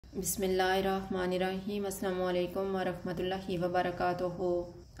बिस्मिल्लाहिर्रहमानिर्रहीम। अस्सलामु अलैकुम वरहमतुल्लाहि वबरकातुहू।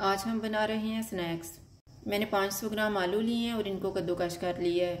 आज हम बना रहे हैं स्नैक्स। मैंने 500 ग्राम आलू लिए हैं और इनको कद्दूकस कर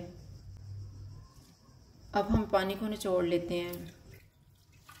लिया है। अब हम पानी को निचोड़ लेते हैं।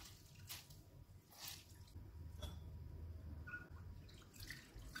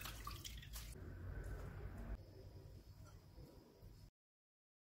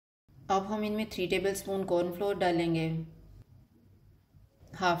 अब हम इनमें 3 टेबलस्पून कॉर्नफ्लोर डालेंगे,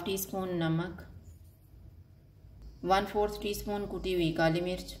 हाफ टी स्पून नमक, 1/4 टीस्पून कुटी हुई काली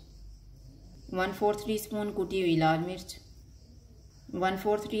मिर्च, 1/4 टीस्पून कुटी हुई लाल मिर्च,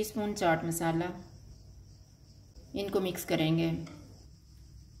 1/4 टीस्पून चाट मसाला। इनको मिक्स करेंगे।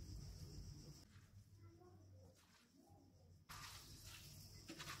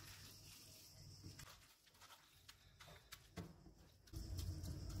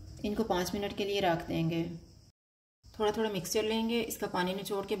 इनको 5 मिनट के लिए रख देंगे। थोड़ा थोड़ा मिक्सचर लेंगे, इसका पानी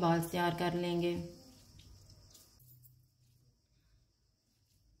निचोड़ के बाल्स तैयार कर लेंगे।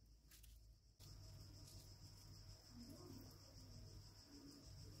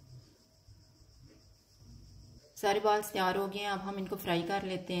 सारे बाल्स तैयार हो गए हैं। अब हम इनको फ्राई कर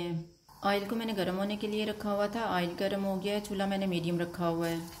लेते हैं। ऑयल को मैंने गर्म होने के लिए रखा हुआ था। ऑयल गर्म हो गया है। चूल्हा मैंने मीडियम रखा हुआ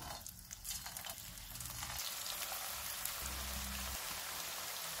है।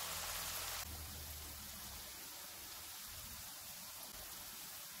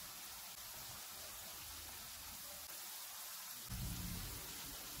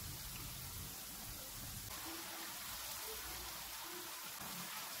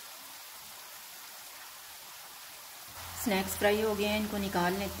 स्नैक्स फ्राई हो गए हैं, इनको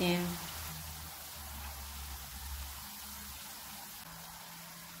निकाल लेते हैं।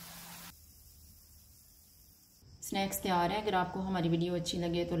 स्नैक्स तैयार है। अगर आपको हमारी वीडियो अच्छी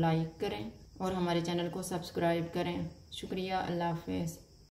लगे तो लाइक करें और हमारे चैनल को सब्सक्राइब करें। शुक्रिया। अल्लाह हाफ़िज़।